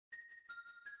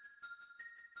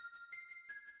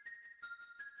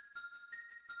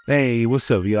Hey, what's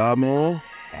up, y'all, man?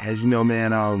 As you know,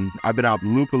 man, I've been out the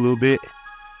loop a little bit.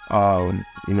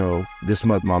 This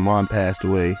month my mom passed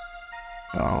away.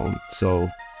 So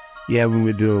yeah, we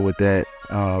were dealing with that.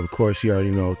 Of course, you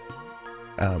already know,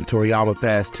 Toriyama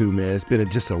passed too, man. It's been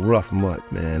just a rough month,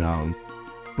 man.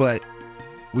 But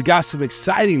we got some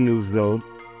exciting news though,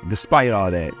 despite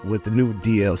all that, with the new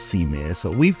DLC, man.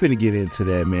 So we finna get into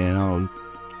that, man.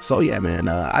 So yeah, man,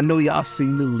 I know y'all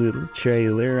seen the little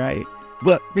trailer, right?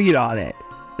 But forget all that.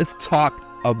 Let's talk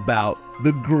about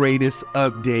the greatest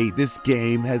update this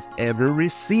game has ever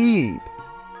received.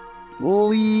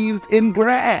 Leaves in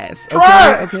grass.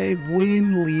 Okay.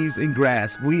 When leaves in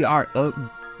grass, we are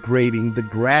upgrading the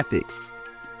graphics.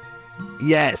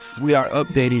 Yes, we are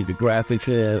updating the graphics.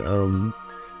 And,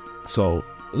 so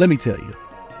let me tell you,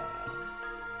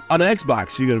 on the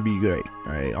Xbox, you're gonna be great.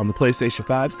 All right, on the PlayStation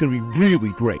 5, it's gonna be really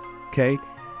great. Okay.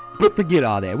 But forget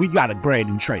all that. We got a brand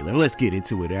new trailer. Let's get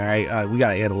into it, all right? We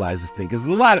got to analyze this thing because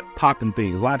there's a lot of popping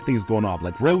things, a lot of things going off,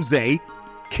 like Rose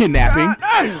kidnapping.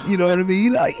 You know what I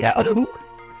mean?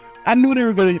 I knew they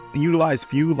were going to utilize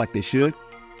few like they should.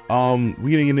 We're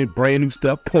getting into brand new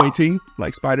stuff, pointing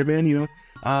like Spider-Man,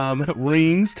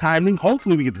 rings, time ring.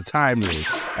 Hopefully we get the time ring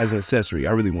as an accessory.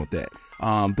 I really want that.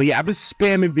 But yeah, I've been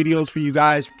spamming videos for you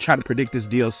guys, trying to predict this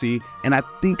DLC, and I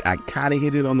think I kind of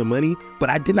hit it on the money, but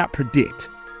I did not predict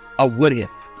a what if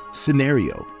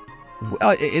scenario.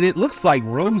 And it looks like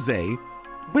Rose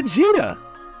Vegeta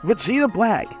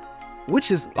Black,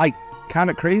 which is like kind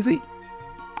of crazy.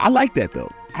 I like that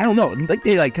though. I don't know,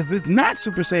 because it's not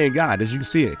Super Saiyan God as you can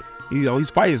see it. He's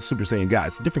fighting Super Saiyan God.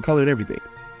 It's a different color and everything.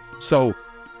 So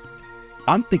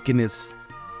I'm thinking it's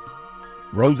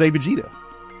Rose Vegeta,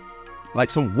 like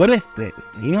some what if thing.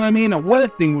 You know what I mean? A what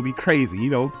if thing would be crazy.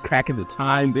 Cracking the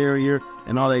time barrier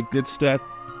and all that good stuff.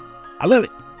 I love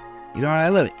it. I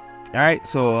love it. All right,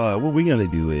 so what we're gonna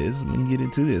do is we're gonna get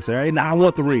into this. All right, now I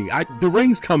want the ring. The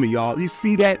ring's coming, y'all. You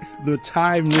see that? The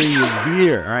time ring is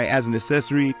here. All right, as an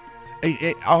accessory.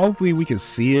 Hopefully we can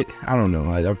see it. I don't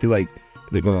know. I feel like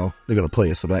they're gonna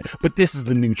play us about it. But this is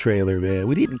the new trailer, man.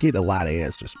 We didn't get a lot of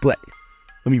answers, but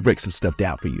let me break some stuff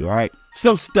down for you. All right,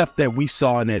 some stuff that we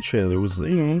saw in that trailer was,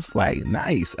 it's like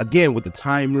nice. Again, with the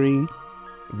time ring,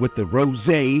 with the Rose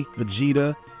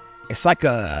Vegeta, it's like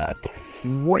a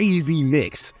crazy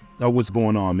mix of what's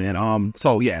going on, man.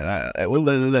 So yeah,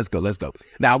 let's go.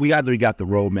 Now we got the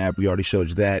roadmap. We already showed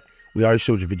you that. We already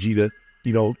showed you Vegeta.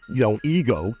 Ego.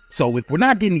 So if we're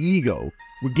not getting ego,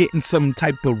 we're getting some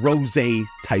type of Rose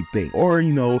type thing, or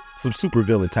some super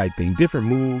villain type thing. Different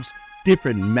moves,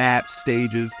 different maps,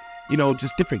 stages.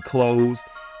 Just different clothes.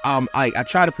 I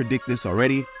try to predict this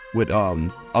already with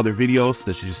other videos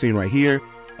such as you're seeing right here.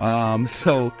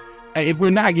 So if we're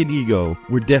not getting ego,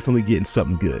 we're definitely getting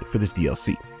something good for this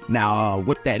DLC. Now,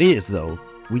 what that is, though,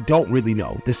 we don't really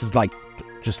know. This is like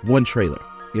just one trailer.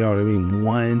 You know what I mean?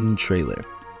 One trailer.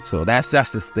 So that's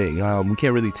the thing. We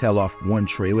can't really tell off one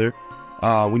trailer.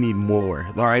 We need more.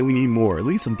 All right, we need more. At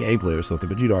least some gameplay or something,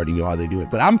 but you already know how they do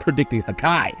it. But I'm predicting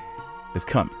Hakai is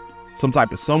coming.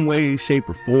 Some way, shape,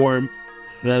 or form,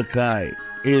 Hakai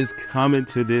is coming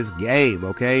to this game,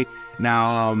 okay?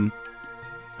 Now,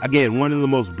 again, one of the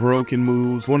most broken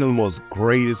moves, one of the most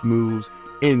greatest moves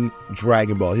in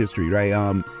Dragon Ball history, right?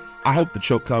 I hope the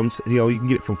choke comes. You can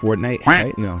get it from Fortnite,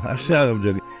 right? I'm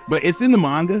joking. But it's in the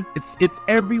manga. It's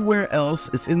everywhere else.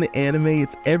 It's in the anime.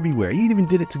 It's everywhere. He even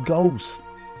did it to Ghosts,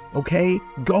 okay?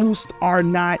 Ghosts are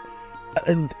not,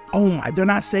 they're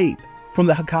not safe from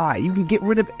the Hakai. You can get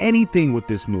rid of anything with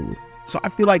this move. So I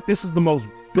feel like this is the most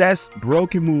best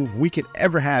broken move we could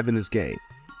ever have in this game.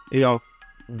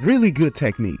 Really good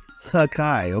technique.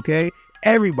 Hakai, okay?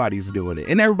 Everybody's doing it,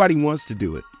 and everybody wants to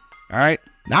do it. All right?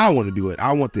 Now I want to do it.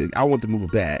 I want to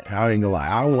move bad. I ain't gonna lie.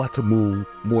 I want to move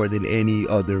more than any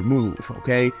other move,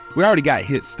 okay? We already got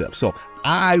hit stuff, so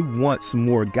I want some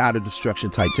more God of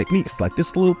Destruction type techniques, like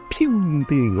this little pew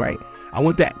thing, right? I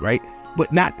want that, right?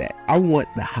 But not that. I want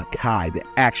the Hakai, the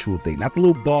actual thing, not the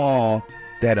little ball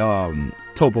that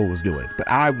Topo was doing. But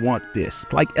I want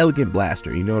this, like Elegant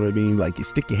Blaster, you know what I mean? Like you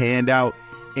stick your hand out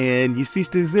and you cease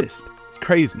to exist. It's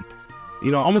crazy.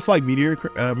 Almost like Meteor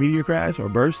Crash or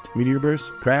Burst, Meteor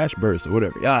Burst, Crash, Burst, or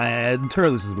whatever.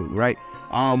 Turles' move, right?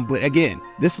 But again,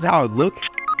 this is how it looked,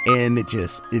 and it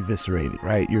just eviscerated,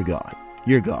 right? You're gone.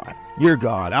 It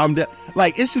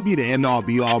should be the end-all,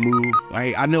 be-all move,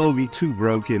 right? I know it'd be too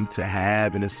broken to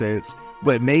have in a sense,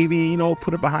 but maybe,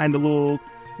 put it behind a little,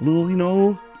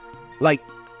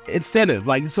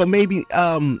 incentive. So maybe,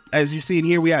 as you see in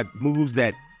here, we have moves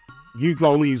that you can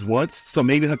only use once. So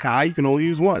maybe Hakai you can only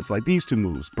use once, like these two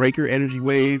moves, Breaker, Energy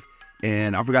Wave,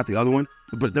 and I forgot the other one.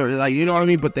 But they're like, you know what I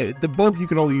mean? But they're both you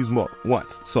can only use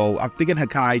once. So I'm thinking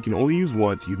Hakai you can only use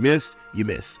once. You miss,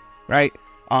 right?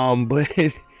 But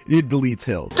it deletes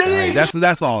health. Right?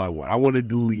 That's all I want. I want to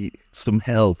delete some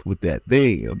health with that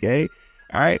thing, okay?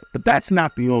 All right, but that's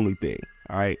not the only thing.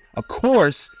 All right, of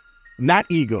course, not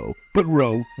Ego, but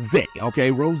Rose.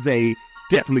 Okay, Rose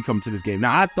definitely coming to this game.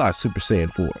 Now I thought Super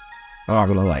Saiyan 4. I'm not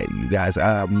gonna lie to you guys.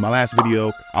 My last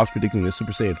video, I was predicting the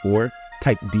Super Saiyan 4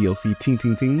 type DLC,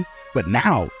 ting. But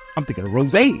now I'm thinking of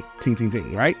Rose,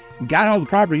 ting, right? We got all the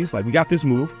properties. Like we got this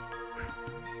move,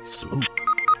 smooth,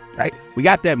 right? We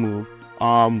got that move.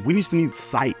 We just need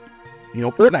sight. You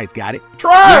know, Fortnite's got it.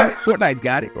 Try! Fortnite's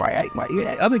got it, right?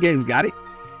 Yeah, other games got it.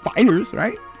 Fighters,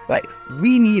 right? Like,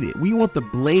 we need it. We want the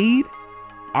blade,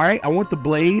 all right? I want the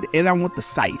blade, and I want the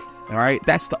scythe, all right?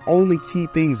 That's the only key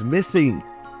things missing.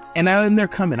 And they're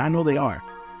coming. I know they are.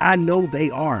 All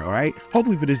right?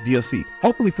 Hopefully for this DLC.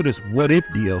 Hopefully for this what-if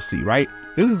DLC, right?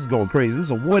 This is going crazy. This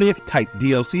is a what-if type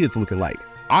DLC it's looking like.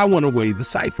 I want to wave the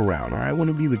scythe around, all right? I want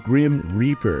to be the Grim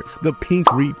Reaper, the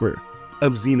Pink Reaper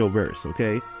of Xenoverse,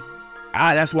 okay?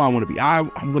 That's what I want to be. I'm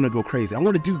going to go crazy. I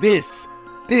want to do this,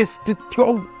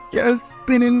 just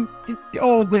spinning,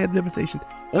 man, devastation.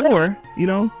 Or, you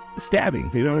know,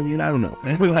 stabbing, you know what I mean? I don't know.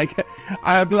 Like,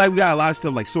 I feel like we got a lot of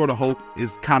stuff, like Sword of Hope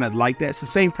is kind of like that. It's the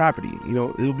same property, you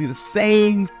know, it'll be the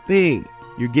same thing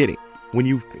you're getting when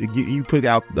you put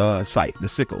out the scythe, the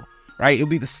sickle, right? It'll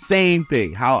be the same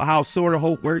thing. How Sword of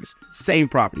Hope works, same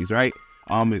properties, right?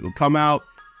 It'll come out,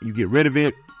 you get rid of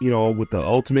it, you know, with the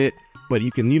ultimate, but you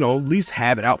can, you know, at least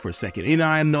have it out for a second. And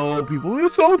I know people,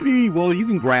 it's OP. Well, you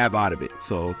can grab out of it.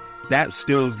 So that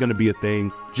still is going to be a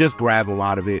thing. Just grab them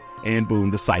out of it and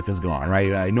boom, the scythe is gone,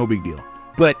 right? No big deal.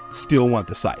 But still want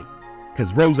the scythe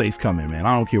because Rose's coming, man.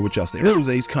 I don't care what y'all say.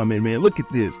 Rose's coming, man. Look at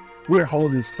this. We're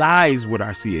holding size with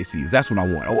our CACs. That's what I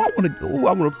want. I want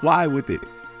to fly with it.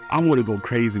 I want to go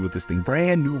crazy with this thing.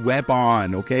 Brand new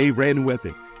weapon, okay? Brand new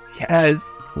weapon. Yes.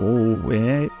 Oh,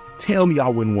 man. Tell me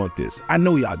y'all wouldn't want this. I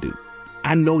know y'all do.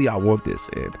 I know y'all want this,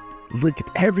 and look at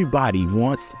everybody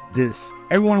wants this.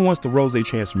 Everyone wants the Rose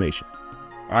transformation.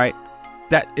 All right,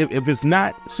 that if it's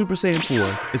not Super Saiyan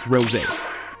 4, it's Rose.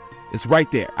 It's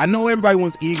right there. I know everybody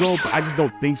wants Ego, but I just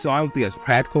don't think so. I don't think that's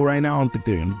practical right now. I don't think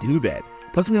they're gonna do that.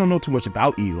 Plus, we don't know too much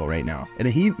about Ego right now, and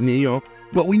he, you know,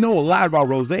 but we know a lot about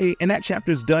Rose, and that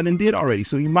chapter is done and did already.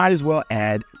 So you might as well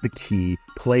add the key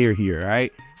player here, all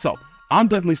right? So I'm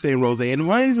definitely saying Rose, and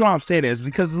one reason why I'm saying that is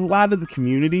because a lot of the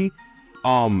community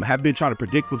have been trying to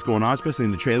predict what's going on, especially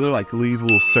in the trailer. Like these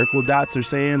little circle dots are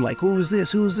saying, like, who is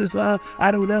this? I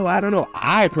don't know.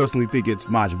 I personally think it's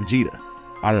Majin Vegeta.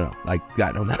 I don't know. Like,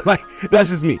 I don't know. Like,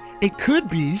 that's just me. It could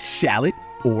be Shallot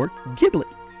or Giblet.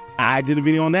 I did a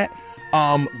video on that.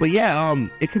 But yeah,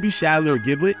 it could be Shallot or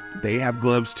Giblet. They have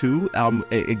gloves too.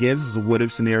 Again, this is a what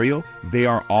if scenario. They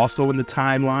are also in the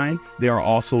timeline. They are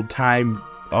also time,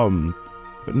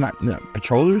 not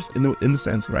patrollers in the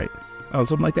sense, right?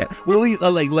 Something like that. Well,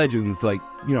 like legends, like,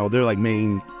 you know, they're like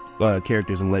main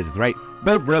characters in Legends, right?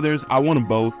 But brothers, I want them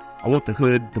both. I want the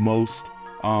hood the most.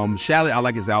 Shallot, I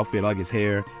like his outfit, I like his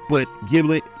hair. But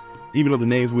Giblet, even though the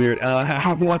name's weird,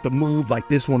 I want the move like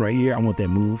this one right here. I want that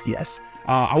move, yes.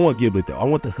 I want Giblet though. I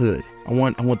want the hood. I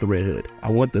want the red hood.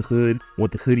 I want the hood. I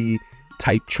want the hoodie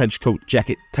type trench coat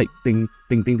jacket type thing.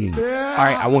 Yeah. All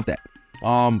right, I want that.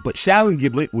 But Shallot and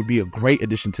Giblet would be a great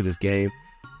addition to this game.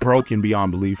 Broken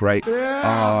beyond belief, right?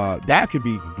 Yeah. That could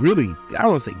be really, I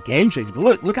don't want to say game changing,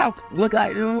 but look how,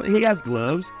 you know, he has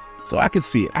gloves, so I could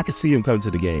see it. I could see him coming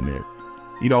to the game, man.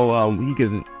 You know, he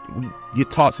can get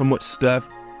taught so much stuff.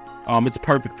 It's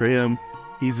perfect for him.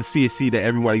 He's the CSC that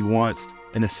everybody wants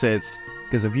in a sense,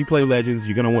 because if you play Legends,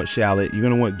 you're gonna want Shallot, you're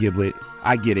gonna want Giblet.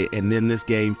 I get it. And then this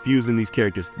game, fusing these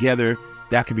characters together,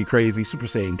 that could be crazy. Super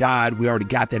Saiyan God, we already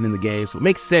got that in the game, so it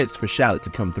makes sense for Shallot to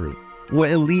come through. Well,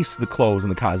 at least the clothes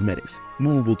and the cosmetics,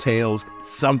 movable tails,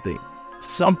 something,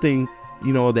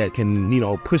 you know, that can, you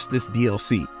know, push this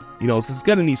DLC. You know, it's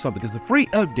gonna need something, because the free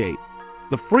update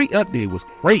was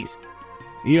crazy.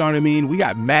 You know what I mean? We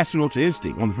got Master Ultra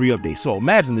Instinct on the free update. So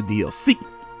imagine the DLC.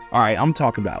 All right, I'm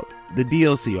talking about the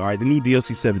DLC. All right, the new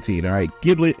DLC 17. All right,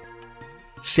 Giblet,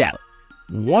 Shallot.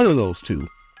 One of those two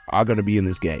are gonna be in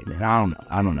this game, man.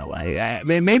 I don't know.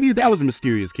 Maybe that was a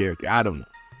mysterious character. I don't know.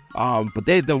 But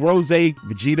the Rose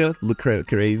Vegeta look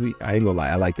crazy. I ain't gonna lie,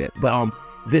 I like that. But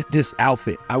this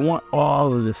outfit, I want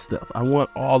all of this stuff.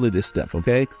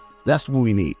 Okay, that's what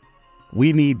we need.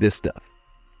 We need this stuff.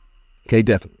 Okay,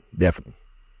 definitely.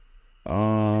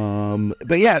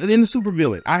 But yeah, then the super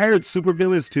villain. I heard super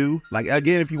villains too. Like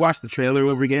again, if you watch the trailer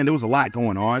over again, there was a lot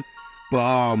going on.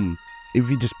 But if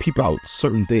you just peep out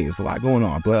certain things, a lot going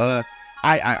on. But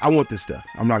I want this stuff.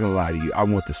 I'm not gonna lie to you. I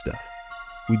want this stuff.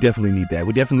 We definitely need that.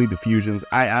 We definitely need the fusions.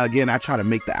 I try to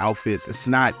make the outfits. It's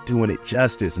not doing it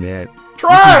justice, man.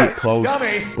 Try, close,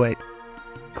 dummy. But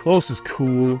close is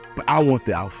cool. But I want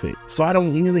the outfit, so I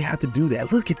don't really have to do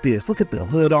that. Look at this. Look at the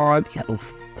hood on.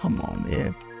 Come on,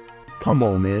 man. Come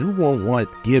on, man. Who won't want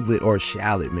Giblet or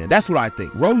Shallot, man? That's what I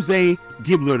think. Rose,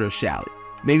 Giblet, or Shallot.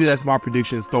 Maybe that's my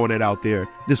predictions. Throwing it out there.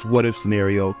 This what if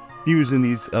scenario. Fusing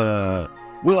these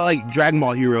like Dragon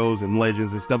Ball heroes and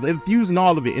legends and stuff, and fusing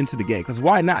all of it into the game, because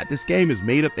why not? This game is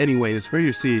made up anyway. It's for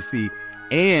your CAC,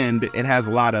 and it has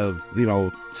a lot of, you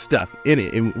know, stuff in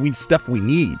it, and stuff we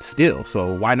need still.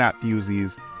 So why not fuse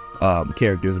these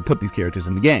characters and put these characters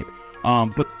in the game?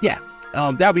 But yeah,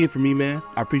 that'll be it for me, man.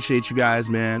 I appreciate you guys,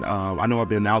 man. I know I've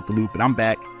been out the loop, but I'm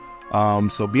back.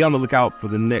 So be on the lookout for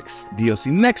the next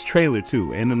DLC, next trailer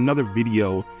too, and another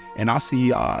video, and I'll see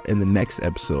y'all in the next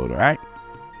episode. All right.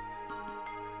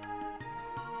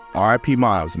 R.I.P.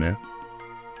 Miles, man.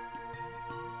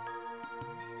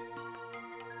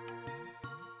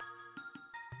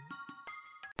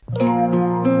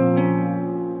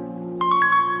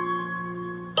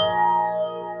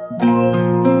 Thank you.